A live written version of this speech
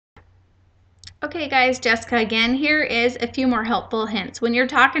Okay guys, Jessica again. Here is a few more helpful hints. When you're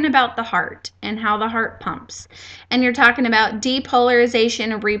talking about the heart and how the heart pumps, and you're talking about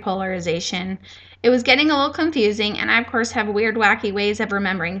depolarization and repolarization, it was getting a little confusing, and I of course have weird wacky ways of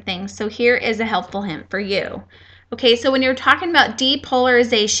remembering things, so here is a helpful hint for you. Okay, so when you're talking about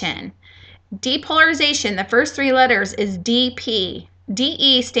depolarization, the first three letters is DP.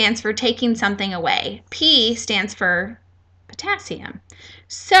 DE stands for taking something away. P stands for potassium.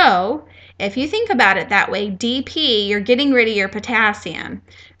 So if you think about it that way, DP, you're getting rid of your potassium.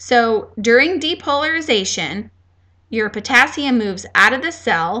 So during depolarization, your potassium moves out of the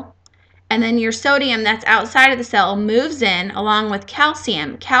cell, and then your sodium that's outside of the cell moves in along with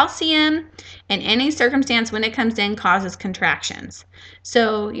calcium. Calcium, in any circumstance when it comes in, causes contractions.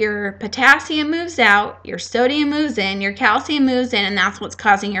 So your potassium moves out, your sodium moves in, your calcium moves in, and that's what's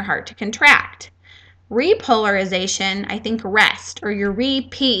causing your heart to contract. Repolarization, I think rest, or you're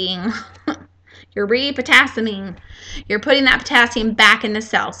re-peeing. You're re-potassiuming. You're putting that potassium back in the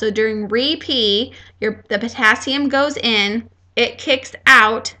cell. So during re-pee, the potassium goes in, it kicks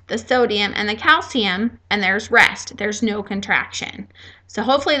out the sodium and the calcium, and there's rest. There's no contraction. So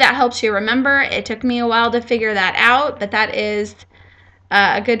hopefully that helps you remember. It took me a while to figure that out, but that is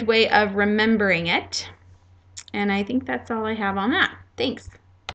a good way of remembering it. And I think that's all I have on that. Thanks.